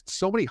best.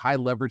 So many high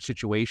leverage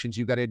situations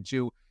you got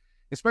into,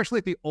 especially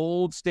at the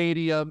old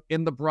stadium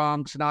in the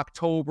Bronx in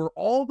October,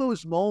 all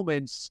those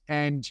moments.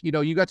 And, you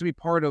know, you got to be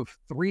part of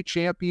 3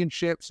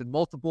 championships and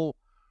multiple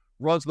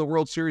runs of the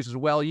World Series as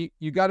well.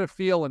 You got to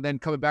feel, and then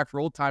coming back for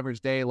Old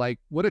Timers Day, like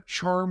what a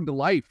charmed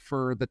life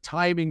for the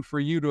timing for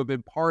you to have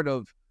been part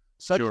of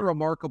such a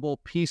remarkable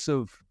piece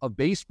of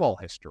baseball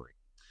history.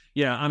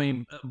 Yeah, I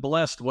mean,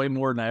 blessed way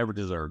more than I ever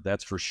deserved.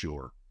 That's for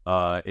sure.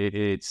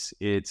 It's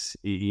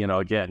you know,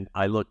 again,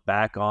 I look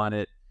back on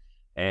it,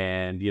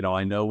 and you know,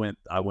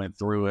 I went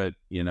through it.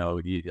 You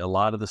know, a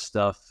lot of the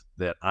stuff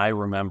that I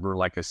remember,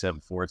 like I said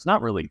before, it's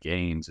not really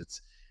games.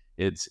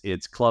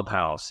 It's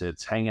clubhouse.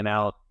 It's hanging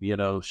out, you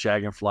know,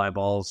 shagging fly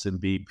balls in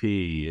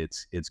BP.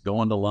 It's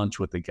going to lunch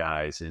with the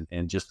guys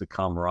and just the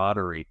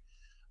camaraderie.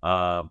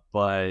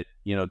 But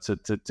you know,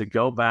 to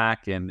go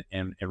back and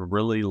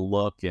really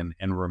look and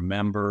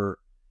remember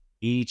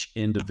each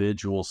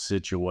individual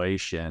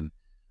situation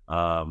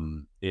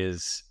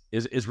is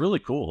really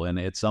cool, and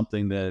it's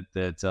something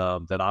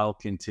that I'll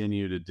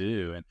continue to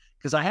do. And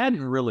because I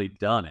hadn't really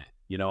done it,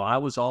 you know, I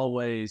was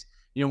always,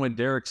 you know, when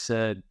Derek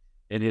said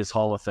in his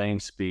Hall of Fame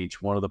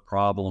speech, one of the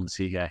problems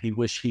he had, he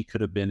wished he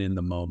could have been in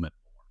the moment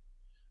more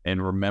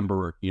and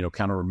remember, you know,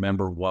 kind of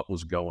remember what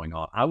was going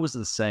on. I was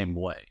the same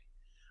way.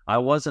 I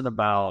wasn't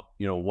about,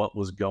 you know, what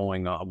was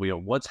going on, you know,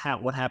 what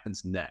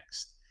happens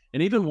next.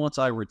 And even once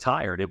I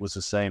retired, it was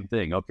the same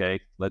thing. Okay,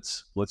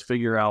 let's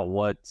figure out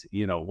what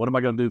am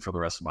I going to do for the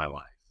rest of my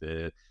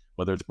life?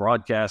 Whether it's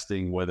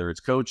broadcasting, whether it's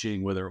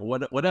coaching,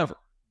 whatever,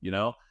 you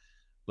know,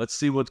 let's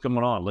see what's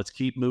going on. Let's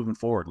keep moving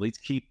forward. Let's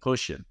keep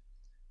pushing.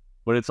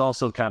 But it's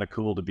also kind of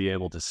cool to be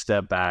able to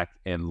step back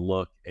and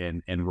look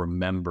and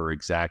remember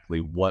exactly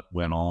what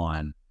went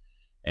on,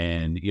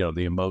 and you know,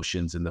 the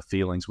emotions and the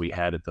feelings we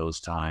had at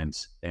those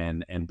times,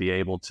 and be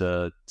able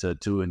to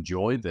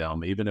enjoy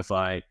them, even if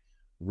I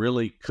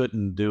really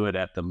couldn't do it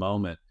at the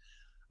moment.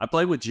 I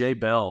played with Jay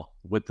Bell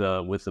with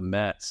the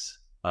Mets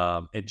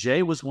And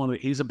Jay was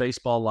he's a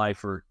baseball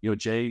lifer.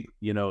 Jay,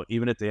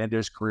 even at the end of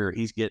his career,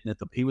 he's getting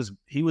he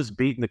was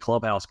beating the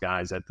clubhouse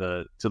guys to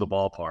the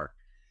ballpark.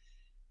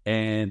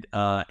 And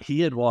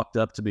he had walked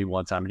up to me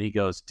one time and he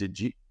goes, did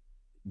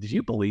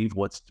you believe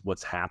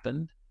what's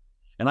happened?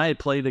 And I had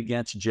played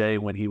against Jay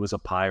when he was a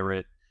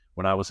Pirate,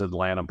 when I was an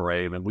Atlanta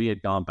Brave, and we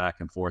had gone back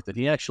and forth. And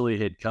he actually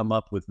had come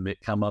up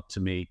to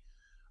me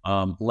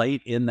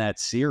late in that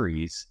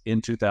series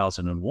in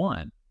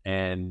 2001.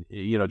 And,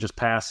 just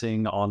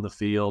passing on the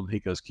field,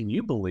 he goes, can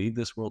you believe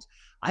this world's...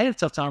 I had a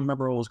tough time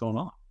remembering what was going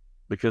on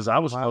because I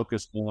was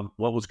focused on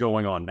what was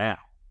going on now.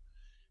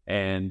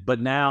 But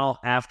now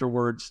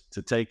afterwards,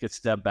 to take a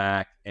step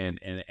back and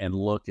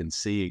look and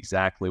see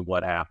exactly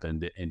what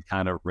happened and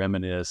kind of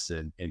reminisce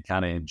and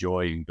kind of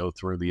enjoy and go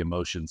through the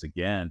emotions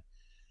again.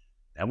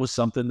 That was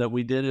something that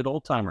we did at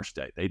Old Timers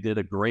Day. They did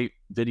a great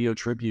video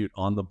tribute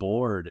on the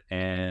board,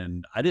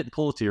 and I didn't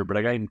pull a tear, but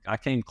I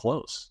came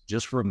close,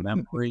 just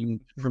remembering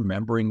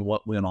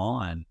what went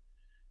on,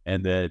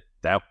 and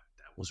that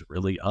was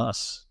really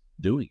us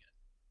doing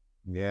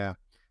it. Yeah,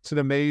 it's an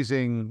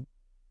amazing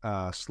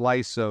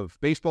slice of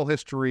baseball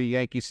history,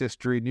 Yankees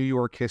history, New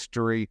York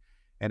history,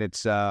 and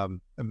it's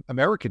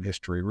American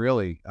history,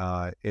 really,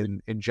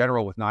 in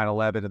general with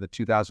 9/11 and the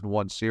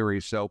 2001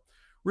 series. So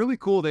really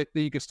cool that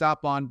you could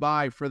stop on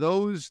by. For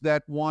those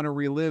that want to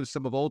relive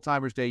some of Old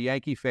Timers Day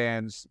Yankee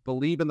fans,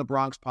 Believe in the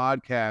Bronx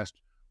podcast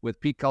with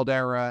Pete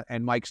Caldera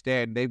and Mike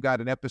Stanton. They've got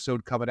an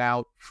episode coming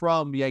out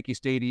from Yankee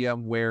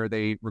Stadium where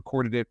they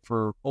recorded it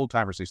for Old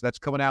Timers Day. So that's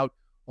coming out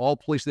all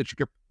places that you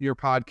get your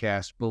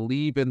podcast,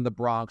 Believe in the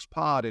Bronx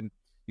pod, and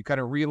you kind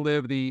of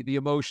relive the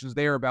emotions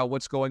there about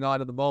what's going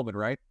on in the moment,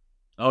 right?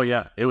 Oh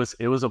yeah, it was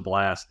a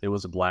blast. It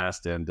was a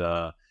blast, and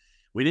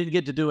we didn't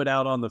get to do it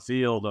out on the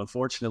field.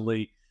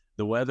 Unfortunately,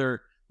 the weather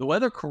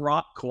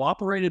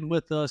cooperated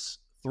with us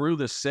through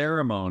the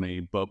ceremony,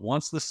 but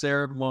once the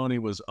ceremony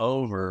was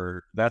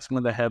over, that's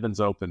when the heavens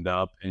opened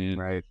up, and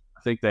right.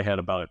 I think they had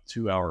about a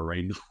 2-hour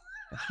rain,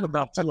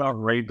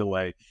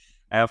 delay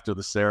after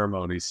the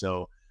ceremony.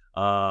 So,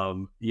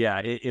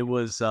 it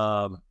was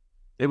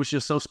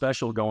just so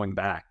special going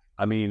back.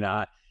 I mean,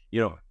 the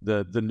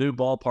new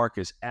ballpark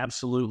is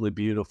absolutely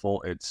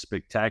beautiful. It's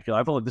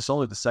spectacular. This is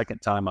only the second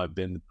time I've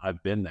been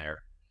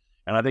there.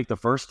 And I think the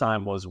first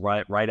time was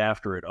right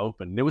after it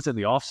opened. It was in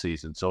the off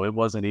season, so it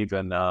wasn't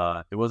even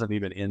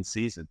in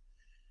season.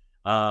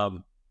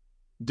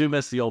 Do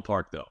miss the old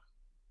park though.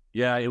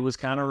 Yeah, it was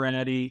kind of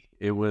ratty.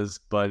 It was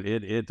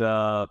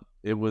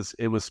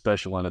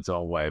special in its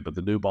own way. But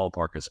the new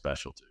ballpark is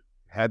special too.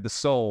 Had the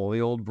soul,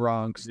 the old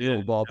Bronx, the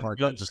old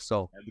ballpark had the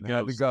soul.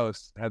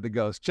 Had the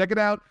ghost. Check it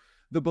out.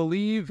 The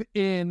Believe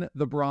in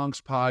the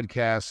Bronx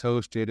podcast,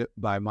 hosted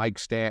by Mike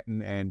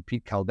Stanton and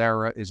Pete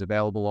Caldera, is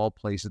available all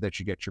places that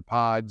you get your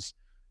pods.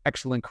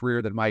 Excellent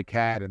career that Mike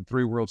had, and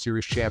 3 World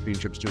Series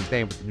championships to his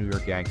name with the New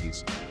York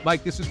Yankees.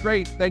 Mike, this is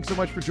great. Thanks so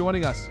much for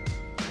joining us.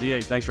 Yeah,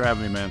 thanks for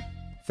having me, man.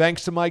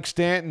 Thanks to Mike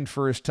Stanton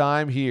for his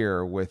time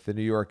here with the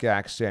New York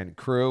Accent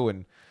crew.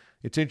 And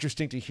it's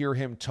interesting to hear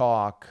him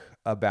talk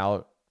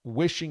about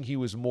wishing he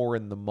was more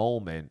in the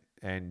moment,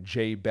 and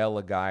Jay Bell,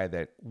 a guy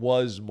that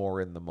was more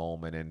in the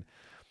moment. And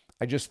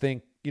I just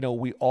think,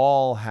 we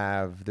all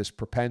have this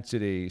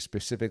propensity,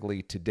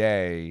 specifically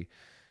today,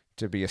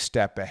 to be a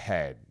step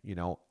ahead.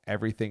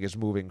 Everything is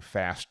moving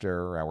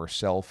faster. Our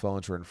cell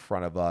phones are in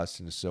front of us.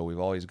 And so we've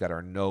always got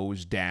our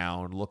nose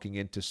down, looking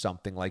into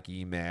something like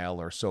email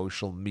or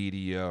social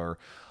media or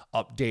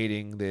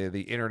updating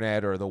the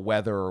internet or the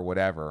weather or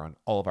whatever on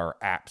all of our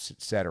apps,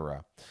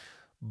 etc.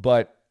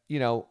 But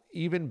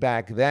even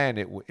back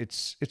then,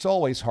 it's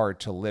always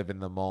hard to live in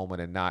the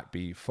moment and not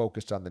be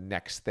focused on the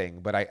next thing.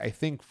 But I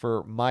think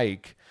for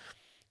Mike,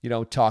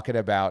 talking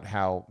about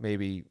how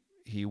maybe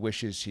he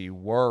wishes he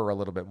were a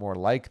little bit more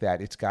like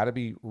that, it's got to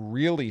be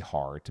really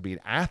hard to be an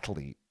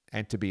athlete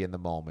and to be in the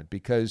moment,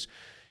 because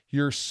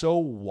you're so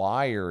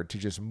wired to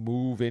just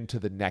move into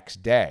the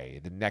next day,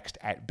 the next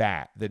at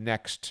bat, the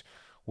next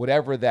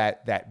whatever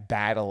that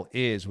battle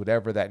is,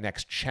 whatever that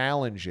next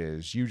challenge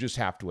is. You just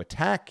have to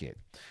attack it.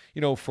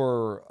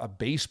 For a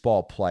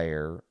baseball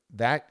player,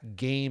 that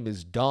game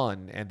is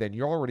done, and then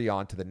you're already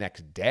on to the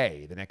next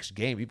day, the next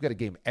game. You've got a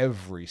game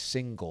every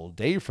single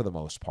day for the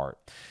most part.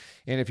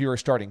 And if you're a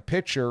starting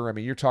pitcher,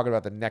 you're talking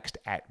about the next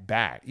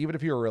at-bat. Even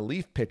if you're a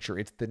relief pitcher,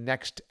 it's the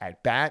next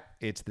at-bat,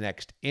 it's the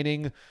next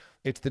inning,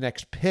 it's the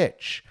next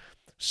pitch.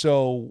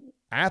 So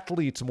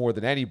athletes more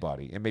than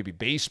anybody, and maybe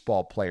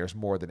baseball players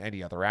more than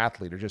any other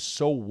athlete, are just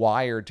so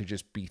wired to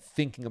just be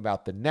thinking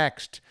about the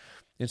next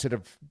instead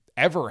of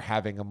ever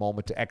having a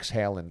moment to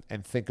exhale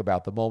and think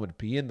about the moment,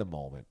 be in the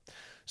moment.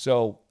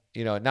 So,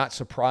 not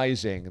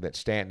surprising that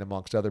Stanton,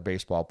 amongst other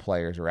baseball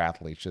players or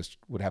athletes, just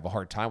would have a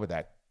hard time with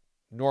that.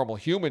 Normal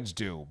humans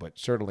do, but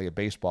certainly a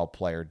baseball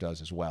player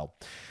does as well.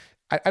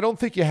 I don't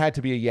think you had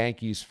to be a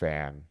Yankees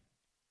fan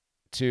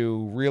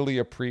to really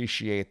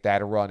appreciate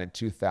that run in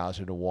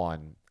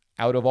 2001.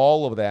 Out of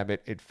all of them,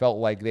 it felt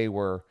like they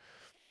were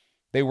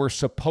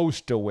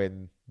supposed to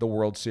win the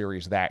World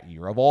Series that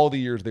year. Of all the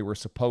years they were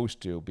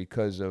supposed to,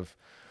 because of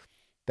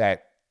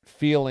that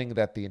feeling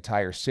that the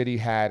entire city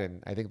had,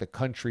 and I think the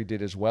country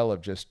did as well,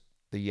 of just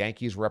the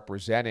Yankees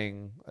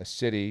representing a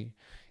city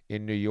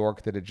in New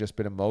York that had just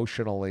been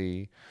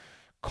emotionally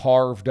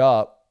carved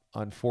up,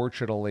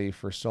 unfortunately,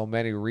 for so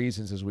many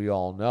reasons, as we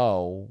all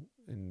know,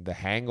 and the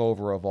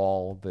hangover of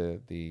all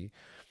the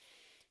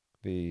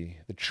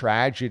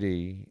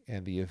tragedy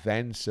and the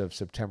events of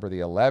September the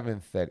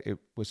 11th, that it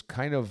was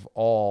kind of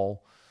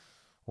all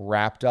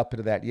wrapped up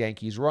into that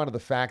Yankees run, of the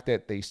fact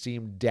that they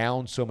seemed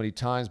down so many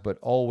times but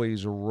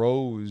always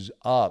rose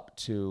up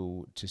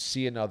to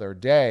see another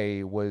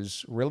day,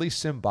 was really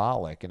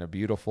symbolic in a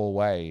beautiful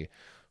way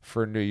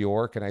for New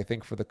York, and I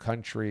think for the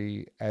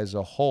country as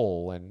a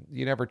whole. And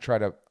you never try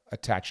to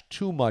attach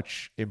too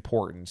much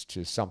importance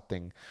to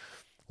something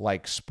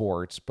like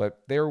sports,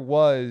 but there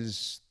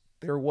was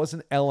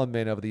an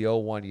element of the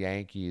 01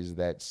 Yankees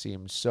that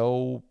seemed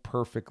so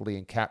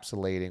perfectly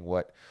encapsulating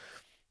what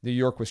New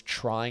York was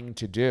trying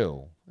to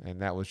do,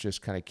 and that was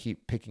just kind of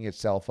keep picking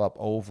itself up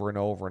over and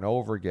over and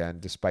over again,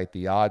 despite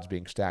the odds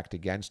being stacked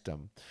against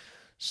them.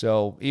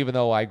 So even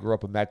though I grew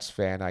up a Mets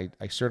fan,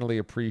 I certainly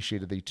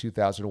appreciated the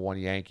 2001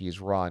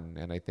 Yankees run,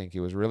 and I think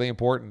it was really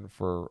important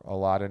for a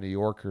lot of New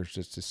Yorkers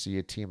just to see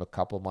a team a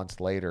couple months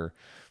later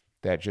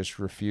that just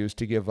refused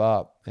to give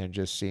up and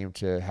just seemed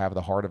to have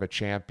the heart of a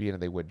champion,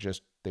 and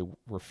they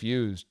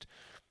refused.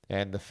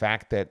 And the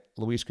fact that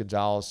Luis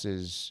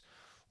Gonzalez's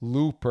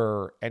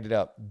looper ended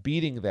up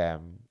beating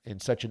them in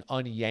such an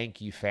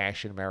un-Yankee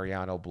fashion,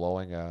 Mariano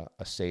blowing a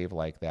save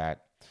like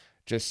that,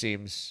 just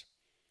seems,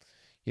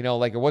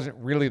 like it wasn't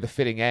really the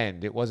fitting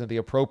end. It wasn't the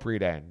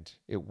appropriate end.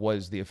 It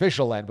was the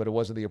official end, but it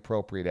wasn't the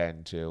appropriate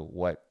end to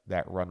what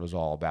that run was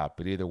all about.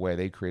 But either way,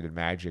 they created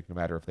magic, no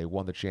matter if they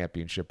won the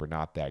championship or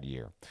not that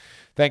year.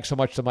 Thanks so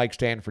much to Mike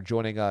Stanton for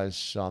joining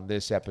us on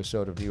this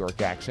episode of New York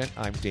Accent.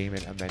 I'm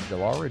Damon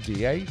Amendolara,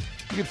 DA. You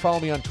can follow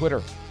me on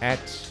Twitter at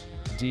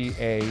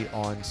DA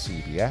on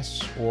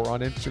CBS, or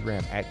on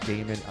Instagram at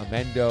Damon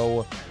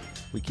Amendo.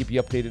 We keep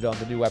you updated on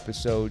the new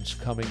episodes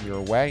coming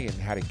your way and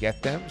how to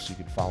get them, so you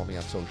can follow me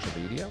on social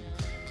media.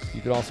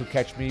 You can also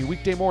catch me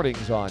weekday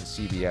mornings on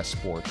CBS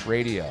Sports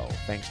Radio.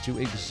 Thanks to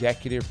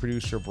executive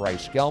producer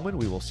Bryce Gelman.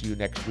 We will see you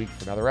next week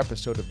for another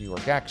episode of New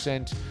York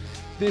Accent.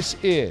 This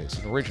is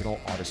an original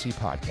Odyssey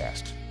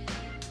podcast.